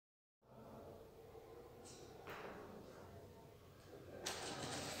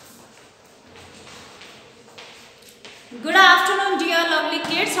Good afternoon, dear lovely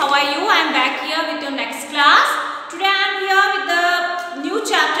kids. How are you? I am back here with your next class. Today I am here with the new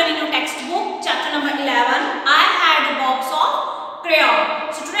chapter in your textbook, chapter number 11. I had a box of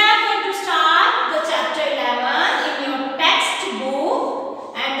crayon. So today I am going to start the chapter 11 in your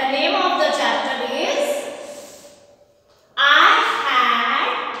textbook, and the name of the chapter is I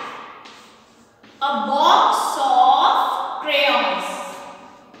had a box of crayons.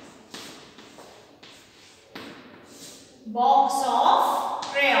 Box of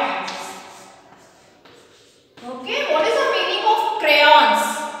crayons. Okay, what is the meaning of crayons?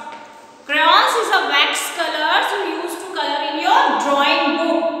 Crayons is a wax colors you use to color in your drawing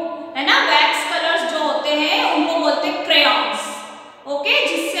book, है ना? wax colors जो होते हैं उनको बोलते हैं crayons. Okay,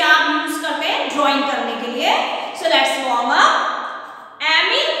 जिससे आप यूज करते हैं ड्राइंग करने के लिए. So let's warm up.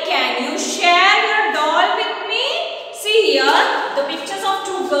 Amii, can you share your doll with me? See here, the pictures of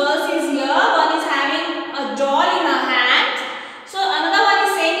two girls is here. One is having a doll in her hand. So another one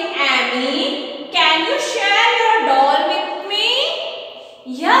is saying, Amii, can you share your doll with me?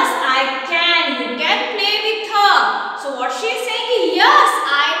 Yes, I can. You can play with her. So what she is saying? Yes,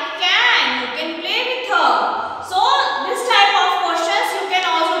 I can. You can play with her. So this type of questions you can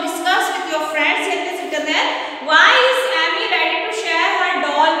also discuss with your friends in this internet. Why is Amii ready to share her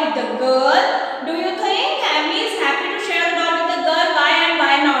doll with the girl? Do you think Amii is happy to share the doll with the girl? Why and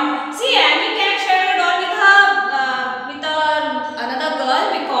why not? See, Amii can share her doll with her another girl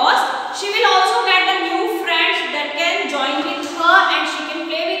because she will also get a new friend that can join with her and she can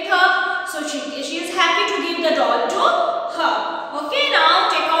play with her. So she is happy to give the doll to her. Okay, now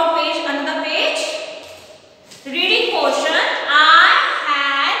take out another page. Reading portion. I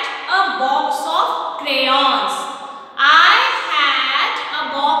had a box of crayons. I had a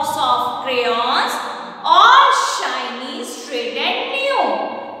box of crayons, all shiny, straight and new.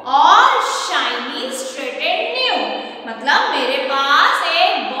 All shiny, straight and new. मतलब मेरे पास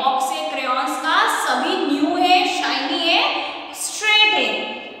एक box है crayons का, सभी new है, shiny है, straight है.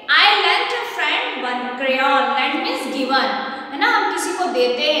 I lent a friend one crayon. Lent means given, है ना? हम किसी को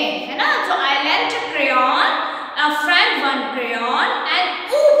देते हैं, है ना? So I lent a crayon, a friend one crayon,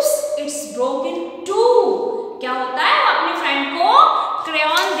 and oops, it's broken too. क्या होता है? वो अपने फ्रेंड को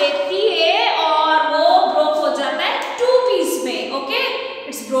क्रेयॉन देती है और वो ब्रोक हो जाता है 2 पीस में. Okay,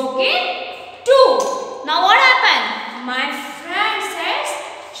 it's broken too. Now what happened? My friend says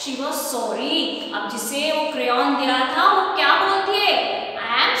she was sorry. अब जिसे वो क्रेयॉन दिया था वो क्या बोलती है?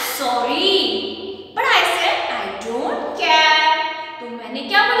 I am sorry. But I said I don't care. तो मैंने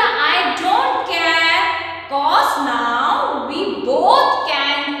क्या बोला? I don't care. Cause now we both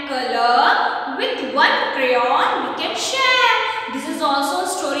can color with one crayon. We can share. This is also a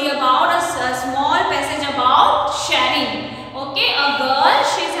story about a small passage about sharing. Okay, a girl,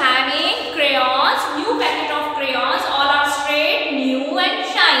 she is having crayons, new packet of crayons, all are straight, new and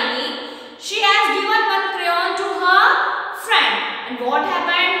shiny. She has given one crayon to her friend, and what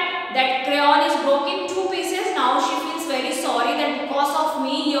happened? That crayon is broken 2 pieces. Now she feels very sorry that because of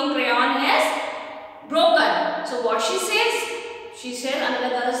me your crayon is broken. So what she says? She says, another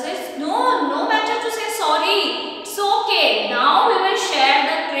girl says, no matter to say sorry. It's okay. Now we will share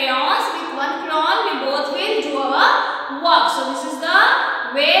the crayons. With one crayon we both will do our work. So this is the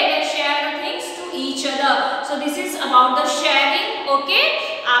way they share the things to each other. So this is about the sharing. Okay,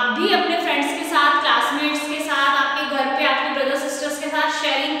 आप भी अपने friends के साथ, classmates के साथ, आपके घर पे आपके ब्रदर सिस्टर्स के साथ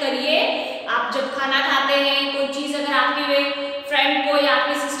शेयरिंग करिए. आप जब खाना खाते हैं, कोई चीज़ अगर आपके फ्रेंड को या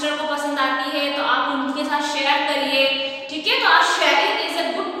आपके सिस्टर को पसंद आती है तो आप उनके साथ शेयर करिए. ठीक है, तो आज sharing is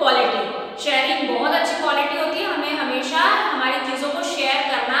a good quality. Sharing बहुत अच्छी क्वालिटी होती है. हमें हमेशा हमारी चीज़ों को शेयर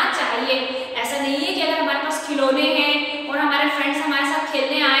करना चाहिए. ऐसा नहीं है कि अगर हमारे पास खिलौने हैं और हमारे फ्रेंड्स हमारे साथ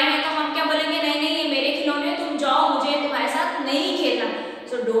खेलने आए हैं तो हम क्या बोलेंगे? नहीं ये मेरे खिलौने, तुम जाओ, मुझे तुम्हारे साथ नहीं खेलना.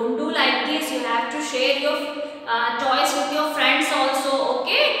 So don't do like this. You have to share your toys with your friends also.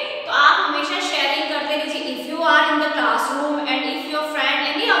 Okay? तो आप हमेशा शेयरिंग करते रहिए. If you are in the classroom and if your friend,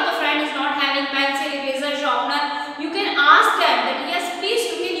 any of the friend is not having pencil, eraser, sharpener, you can ask them that yes, please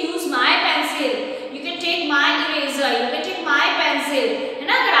you can use my pencil. You can take my eraser. You can take my pencil. है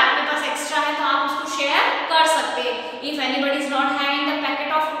ना? अगर आपके पास extra है तो आप उसको share कर सकते हैं. If anybody is not having the packet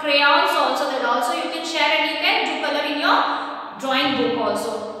of crayons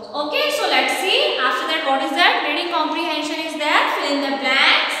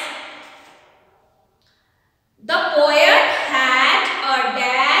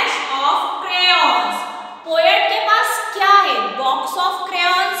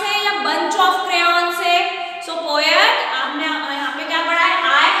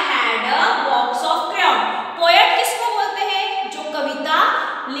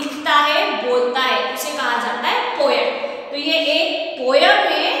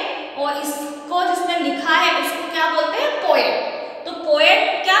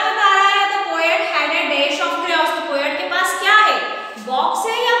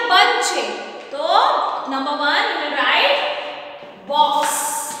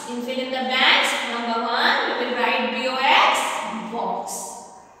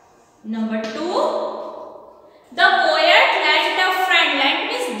Number 2, the poet lent a friend. Lent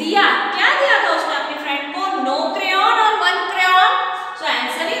means दिया. क्या दिया था उसने अपने friend को? No crayon or one crayon? So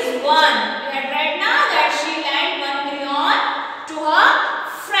answer is 1. We had read now that she lent 1 crayon to her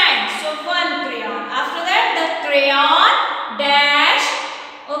friend. So 1 crayon. After that the crayon dash.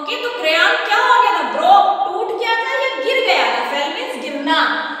 Okay, तो crayon क्या हो गया था? Broke. टूट गया था या गिर गया था? Fell means गिरना.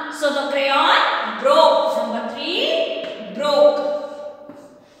 So the crayon broke. Number 3, broke.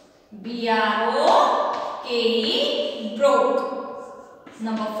 B-R-O-K-E, broke.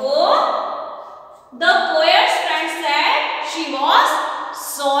 Number 4, the poet's friend said she was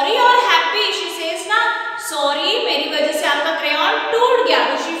sorry or happy. She says ना sorry मेरी वजह से आपका crayon टूट गया.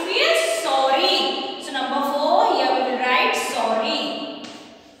 तो she feels sorry. So number 4 here we will write sorry.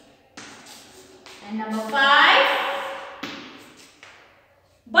 And number 5,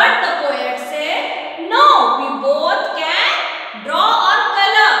 but the poet said no, we both can draw or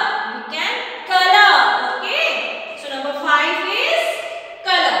color. We can color. Okay. So number 5 is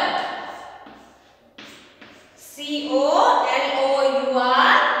color. C-O-L-O-U-R,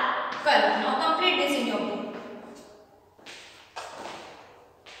 color. Now complete this in your book.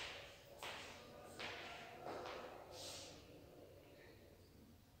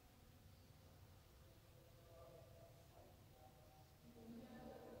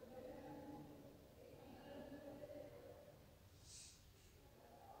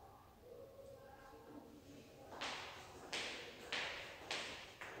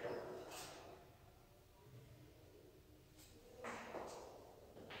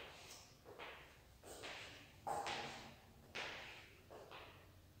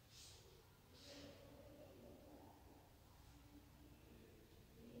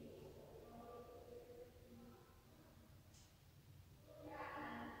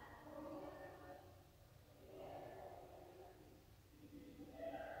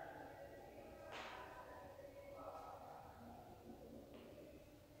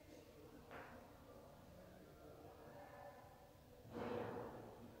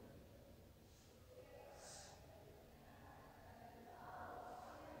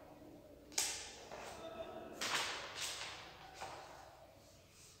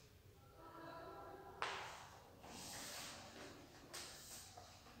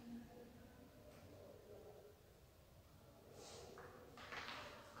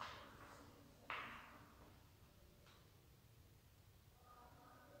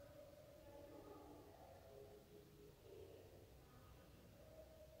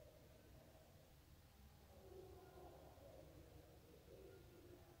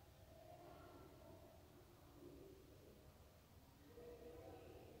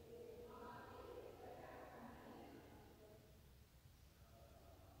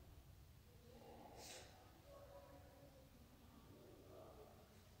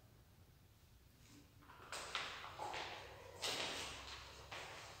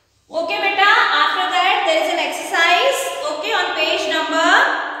 Okay beta, after that there is an exercise, okay, on page number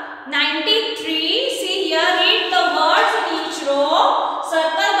 93. See here, read the words in each row,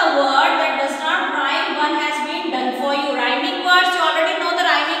 circle the word that does not rhyme. One has been done for you. Rhyming words, you already know the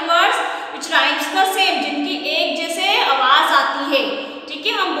rhyming words which rhymes the same, जिनकी एक जैसे आवाज आती है. ठीक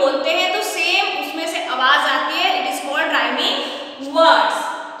है, हम बोलते हैं तो सेम उसमें से आवाज आती है. It is called rhyming words.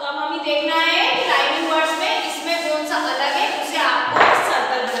 तो अब हमें देखना है कि rhyming words में इसमें कौन सा अलग है, उसे आपको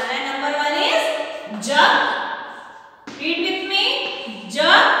सर्कल बनाना है. Number 1 is jug. Read with me.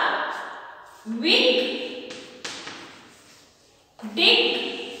 Jug, wig, dig,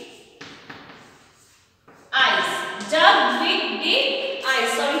 eyes. Jug, wig, dig, eyes.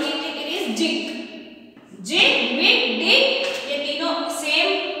 Sorry, it is jig. Jig, wig, dig. ये तीनों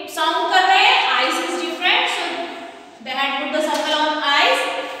same sound कर रहे हैं. Eyes is different, so they had put the circle on eyes.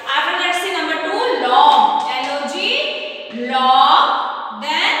 After that, see number 2, log. L-O-G, log.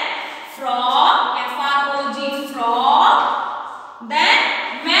 Then frog, F-R-O-G, frog. Then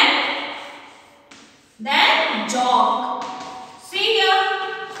man. Then jog. See here,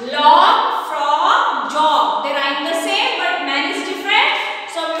 log, frog, jog. They rhyme the same, but man is different.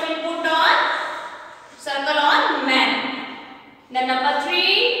 So we will put on circle on man. Then number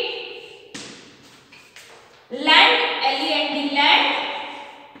 3, land, L-E-N-D, land.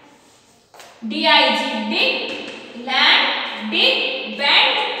 D-I-G, dig, land, dig,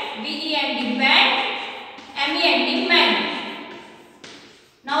 bend, B-E-N-D, bend, M-E-N-D, mend.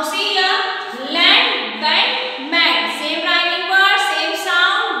 Now see here, land, bend, mend. Same rhyming word, same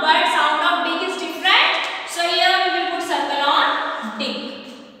sound, but sound of dig is different. So here we will put circle on dig.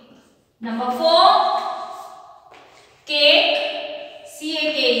 Number 4, cake,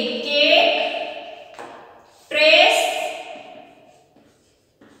 C-A-K-E, cake, trace,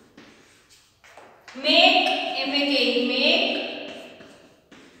 Make, M-A-K-E, make,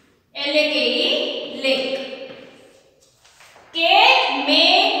 L-A-K-E, lake. Cake,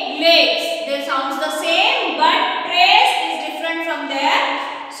 make, lakes. They sounds the same, but trace is different from there.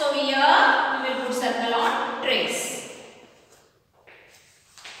 So here we will put circle on trace.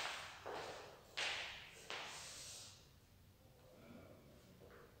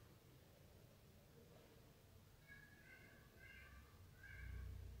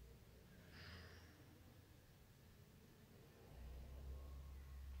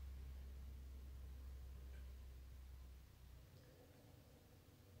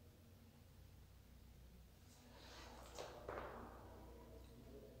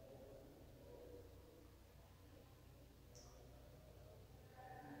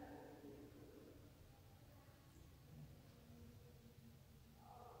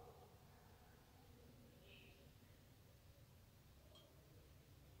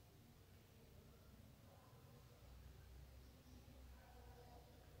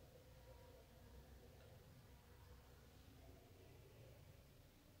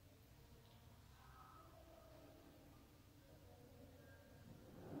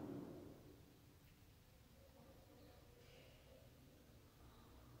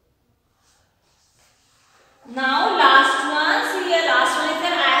 Now last one, see here, last one is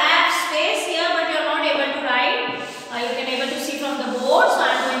that I have space here but you are not able to write. You can able to see from the board. So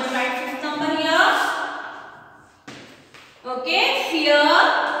I am going to write fifth number here. Okay, fear,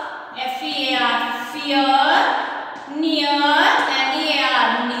 F-E-A-R, fear, near, N-E-A-R,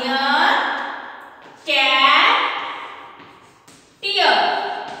 near, cat, tear.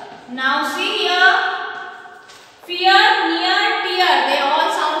 Now see here, fear, near, tear, they all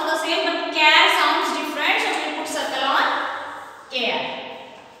sound the same but care sounds different. So we will put circle on care.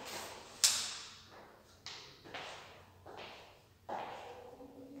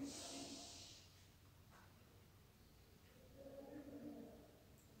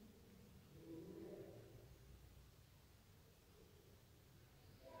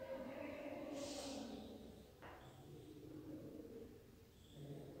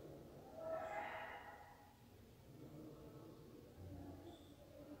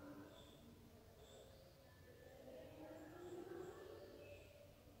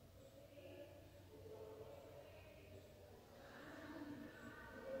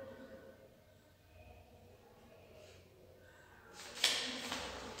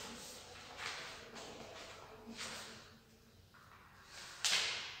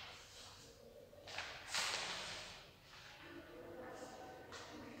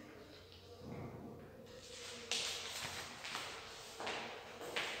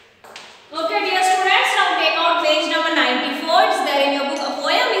 Okay dear students, now take out page number 94. It's there in your book. A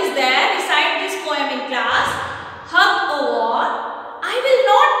poem is there. Recite this poem in class. Hug a war. I will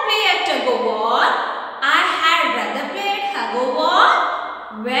not play at tug of war. I had rather play at hug a war.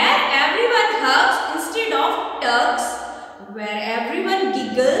 Where everyone hugs instead of tugs. Where everyone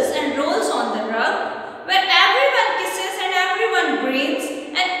giggles and rolls on the rug. Where everyone kisses and everyone grins.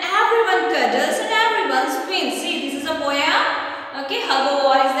 And everyone cuddles and everyone spins. See, this is a poem. Okay, hug of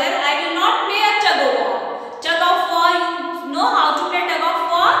war is there. I will not play a tug of war. Tug of war, you know how to play tug of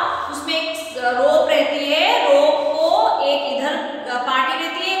war? उसमें एक रोप रहती है, रोप को एक इधर party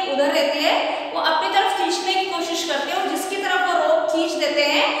रहती है, एक उधर रहती है, वो अपनी तरफ खींचने की कोशिश करते हैं और जिसकी तरफ वो रोप खींच देते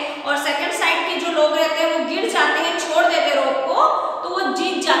हैं और सेकंड साइड के जो लोग रहते हैं वो गिर जाते हैं, छोड़ देते हैं रोप को, तो वो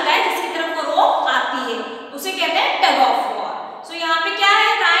जीत जाता है जिसकी तरफ वो रोप आती है, उसे कहते हैं टग ऑफ वॉर. सो यहाँ पे क्या है?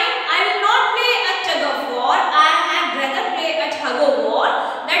 Right, I will not play a tug of war, I had rather play at hug of war.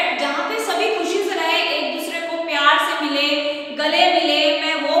 That जहाँ पे सभी खुशी से रहे, एक दूसरे को प्यार से मिले, गले मिले,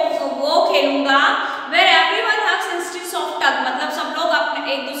 मैं वो खेलूंगा. Where everyone hugs instead of टग, मतलब सब लोग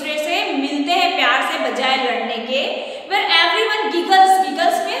अपने एक दूसरे से मिलते हैं प्यार से बजाय लड़ने के. Where everyone giggles,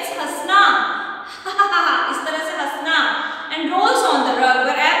 giggles means हंसना, इस तरह से हंसना. And roles on the rug,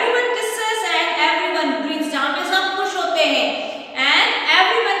 where everyone kisses and everyone Green's, जहाँ पे सब खुश होते हैं. And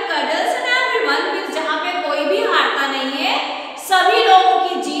everyone cuddles and everyone means जहाँ पे कोई भी हारता नहीं है, सभी लोगों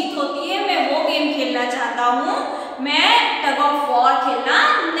की जीत होती है. मैं वो गेम खेलना चाहता हूँ, मैं टग ऑफ वॉर खेलना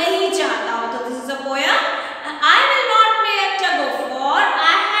नहीं चाहता हूँ. तो this is a poem. I will not play at tug of war.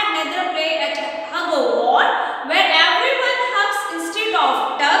 I had neither play at hug of war.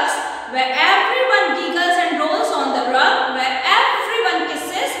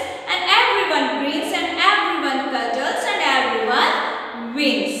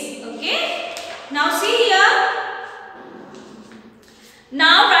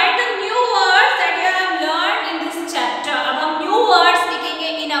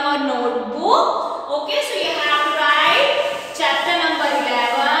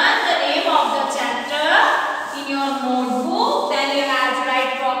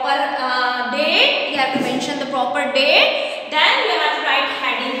 proper date. Then we have to write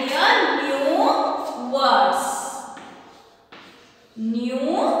heading here, new words. New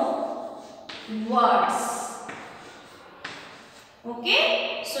words.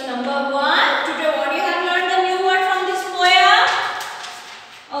 Okay. So number 1, today what you have learned the new word from this poem?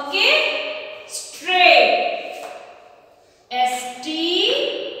 Okay. Stray. STRAIGHT.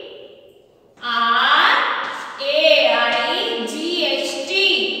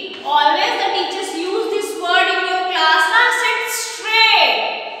 Always the teachers use this word in your class. Now sit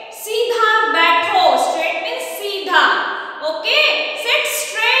straight. Seedha baitho. Straight means seedha. Okay. Sit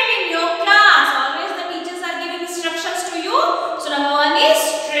straight in your class. Always the teachers are giving instructions to you. So number 1 is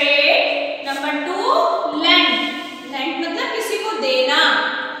straight. Number 2, lend. Lend मतलब किसी को देना.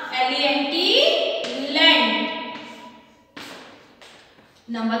 LENT. Lend.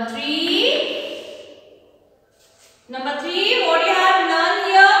 Number 3, what you have learned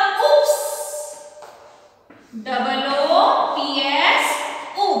here? Oops. OOPS.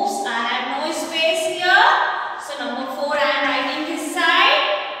 Oops. I have no space here. So number 4, I am writing this side.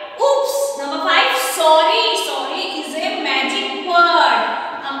 Oops. Number 5, sorry. Sorry is a magic word.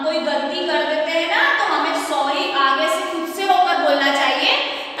 हम कोई गलती कर देते हैं ना, तो हमें sorry आगे से खुद से होकर बोलना चाहिए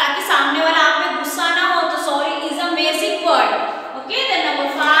ताकि सामने वाला आप पे गुस्सा ना हो. तो sorry is a magic word. Okay, then number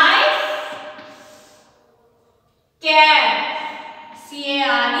 5, care.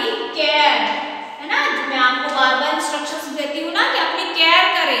 CARE, care. है ना. मैं आपको बार-बार इंस्ट्रक्शंस देती हूँ ना कि अपनी केयर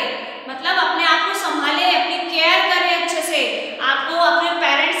करें. मतलब अपने आप को संभाले, अपनी केयर करें अच्छे से. आपको अपने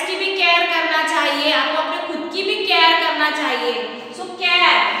पेरेंट्स की भी केयर करना चाहिए. आपको अपने खुद की भी केयर करना चाहिए. So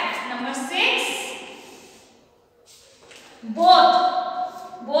care. Number 6, both.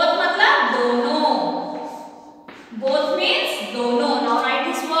 Both मतलब दोनों. Both means दोनों. Now write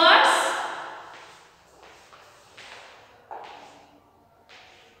these words.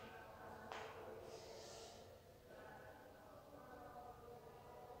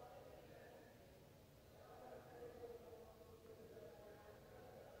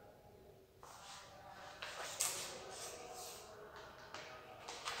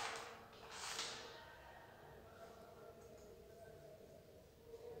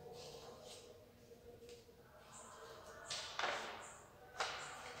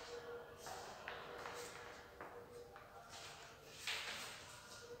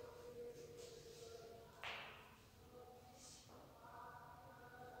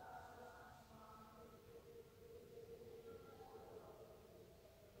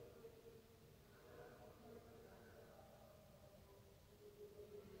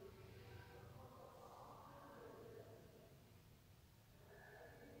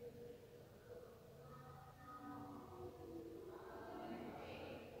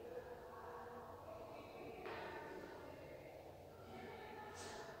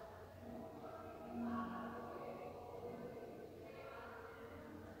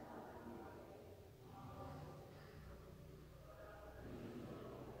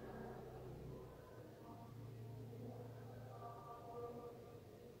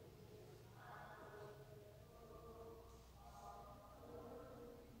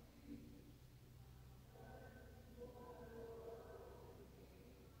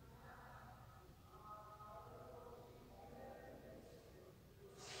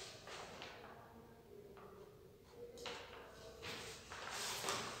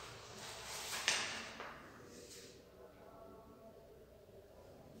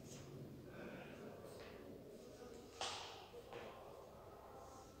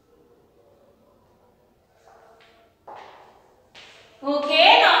 Okay,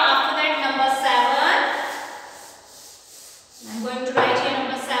 now after that number 7. I'm going to write here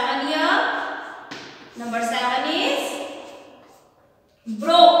number 7 here. Number 7 is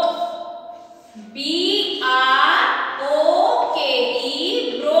broke. BROKE.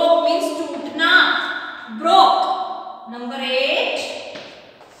 Broke means टूटना. Broke. Number 8,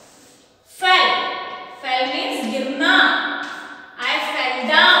 fell. Fell means गिरना. I fell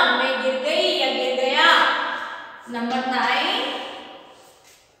down. मैं गिर गई या गिर गया. Number 9,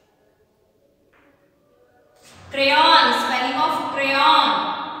 crayon. Spelling of crayon.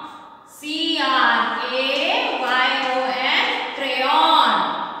 CRAYON. Crayon.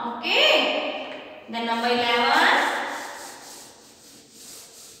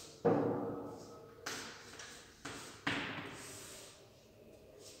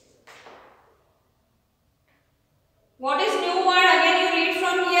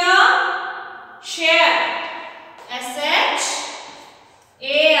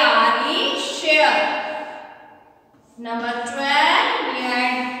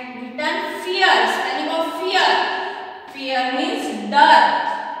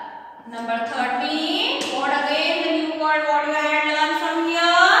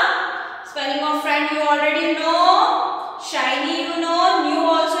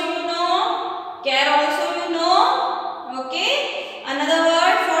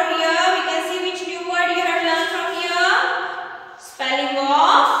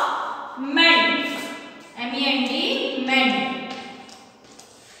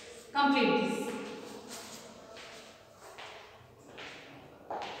 Complete this.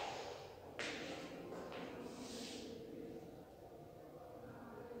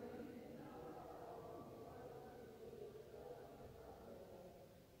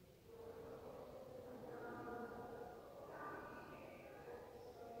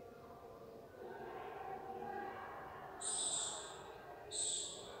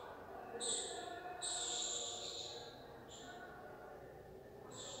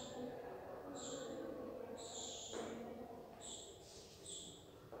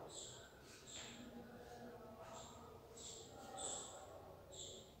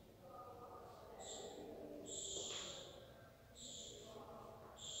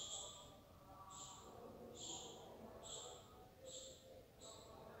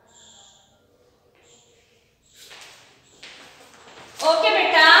 Okay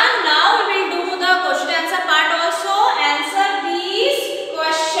beta, now we will do the question answer part also. Answer these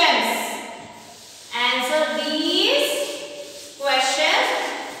questions. Answer these questions.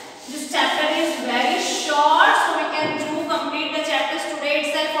 This chapter is very short, so we can do complete the chapters today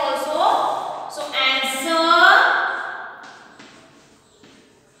itself also. So answer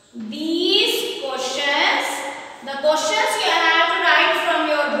these questions. The questions you have to write from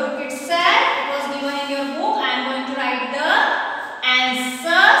your book itself. It was given in your book. I am going to write the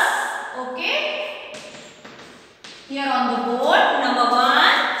answers. Okay. Here on the board. Number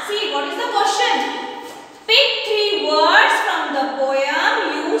 1. See, what is the question? Pick 3 words from the poem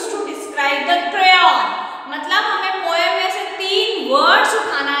used to describe the crayon. मतलब हमें poem में से 3 words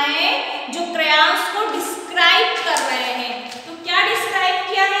उठाना है जो crayons को describe कर रहे हैं. तो क्या describe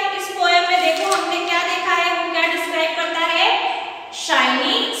किया है इस poem में? देखो हमने क्या देखा है. वो क्या describe करता है?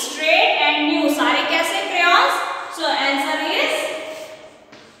 Shiny, straight and new. सारे कैसे crayons? So answer is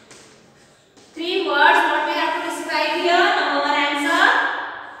 3 words. What we have to describe here? Number 1 answer.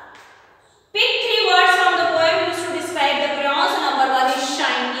 Pick 3 words from the poem used to describe the crayons. Number 1 is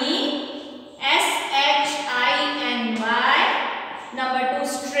shiny. shiny. Number 2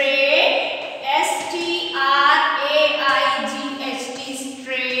 straight. straight.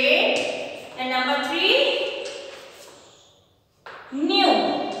 Straight. And number 3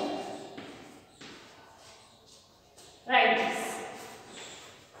 new. Write this.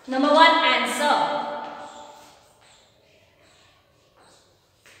 Number 1 answer.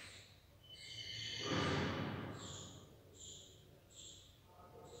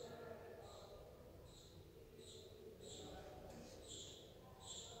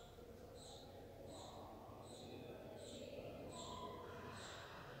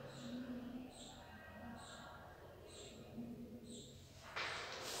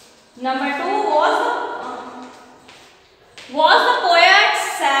 Number 2 was the poet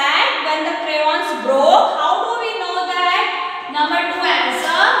sad when the crayons broke? How do we know that? Number 2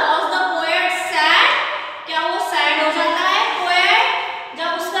 answer. Was the poet sad? क्या वो sad हो जाता है poet जब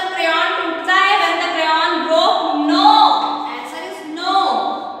उसका crayon टूटता है? When the crayon broke? No. Answer is no.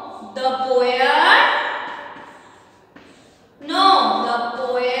 The poet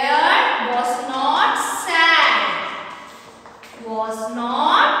was not sad. Was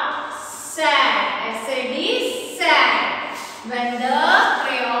not sad. SAD is sad. When the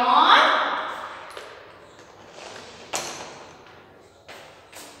crayon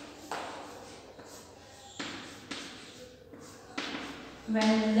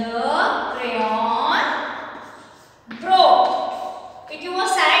broke. क्योंकि वो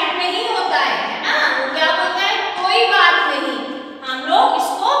sad नहीं होता है ना. वो क्या बोलता है? कोई बात नहीं, हम लोग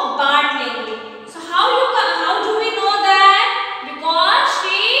इसको बांट लेंगे. So how do we know that? Because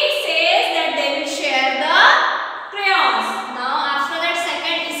she says that they will share the crayons. Now after that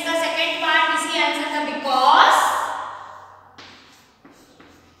इसका second part इसी आंसर का because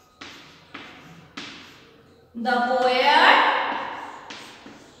the poet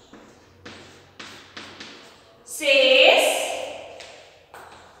says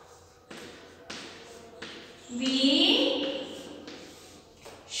we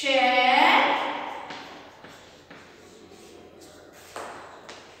share,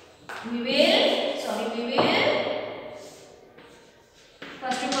 we will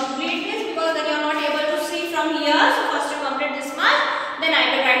first to complete this because then you are not able to see from here. So first to complete this much, then I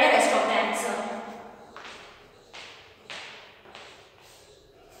will write the rest of the answer.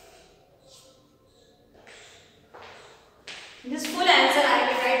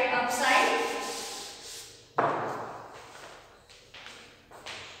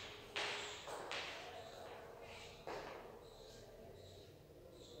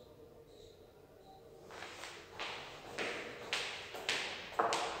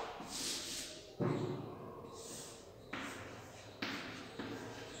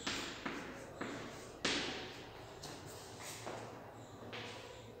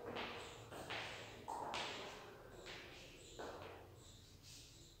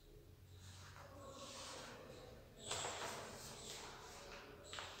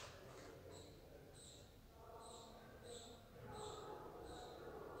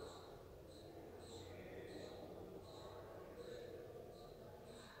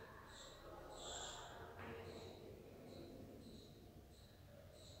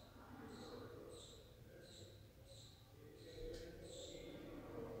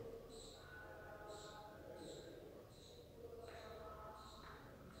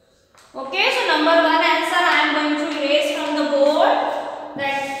 Okay, so number 1 answer I am going to erase from the board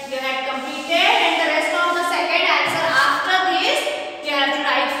that you had completed, and the rest of the second answer after this you have to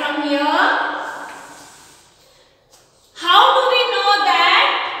write from here. How do we know that?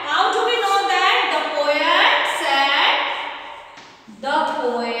 How do we know that the poet said? The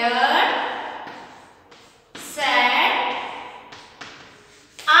poet said,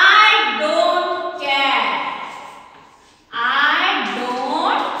 I don't care. I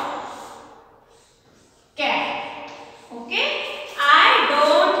don't care. Okay? I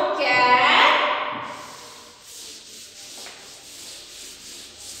don't care.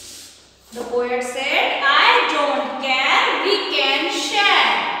 The poet said, I don't care. We can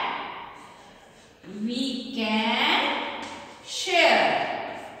share. We can share.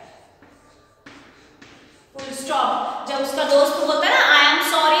 Full stop. जब उसका दोस्त बोलता है ना, I am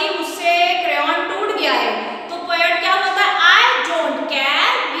sorry, मुझसे crayon टूट गया है, तो पोएट क्या बोलता है? I don't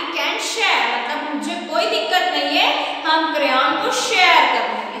care, we can share. मतलब मुझे कोई दिक्कत नहीं है, हम क्रेयॉन को शेयर कर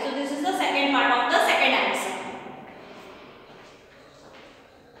लेंगे. So this is the second part of the second answer.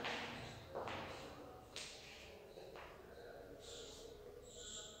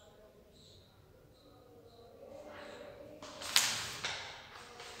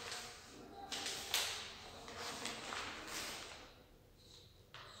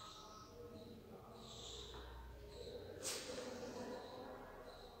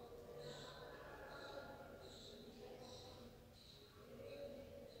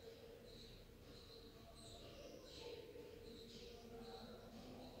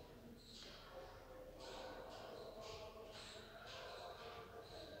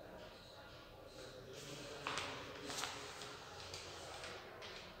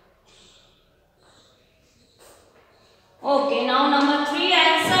 Okay, now number 3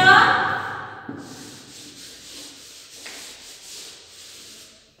 answer.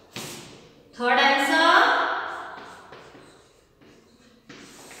 Third answer.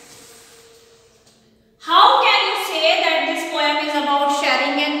 How can you say that this poem is about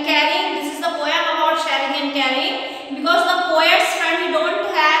sharing and caring? This is the poem about sharing and caring because the poet's friend, he don't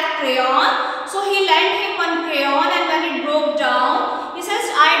have crayon, so he lent him one crayon, and when it broke down, he says,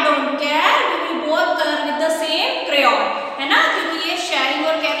 I don't care, we will both color with the same crayon. है ना? क्योंकि ये sharing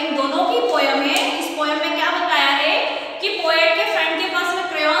और caring दोनों की poem है. इस poem में क्या बताया है कि पोएट के फ्रेंड के पास में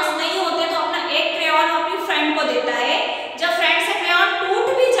क्रेयॉन्स नहीं होते तो अपना एक क्रेयॉन अपनी फ्रेंड को देता है. जब फ्रेंड से क्रेयॉन टूट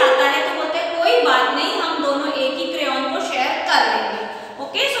भी जाता है तो बोलते हैं कोई बात नहीं, हम दोनों एक ही क्रेयॉन को शेयर कर लेंगे.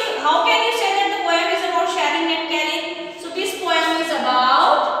 Okay, so how can you say that the poem is about sharing and caring? So this poem is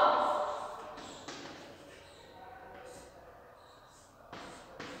about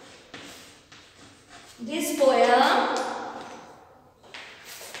this poem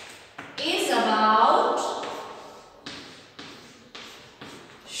is about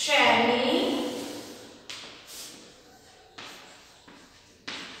sharing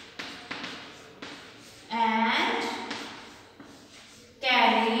and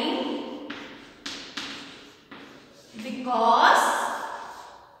caring because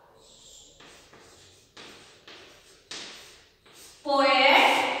poet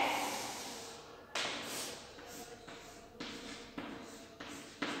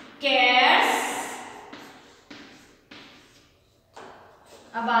cares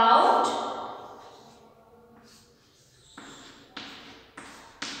about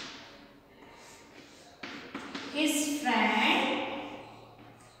his friend,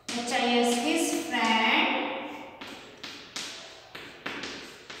 his friend,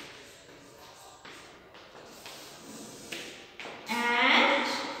 and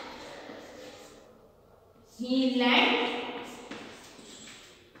he lent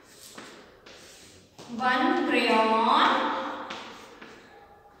one crayon,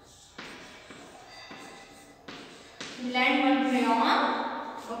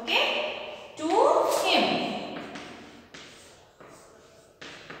 okay, to him.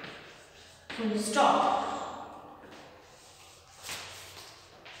 Full stop.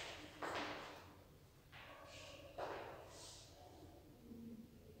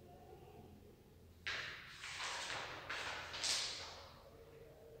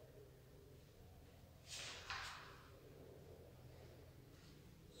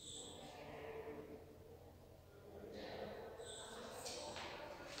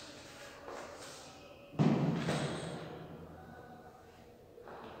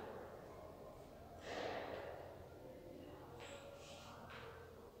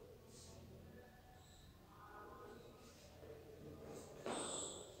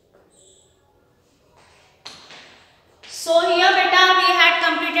 So here beta we had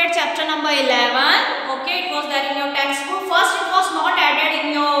completed chapter number 11. Okay, it was there in your textbook. First it was not added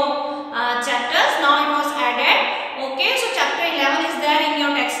in your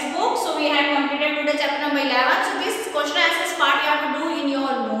question answer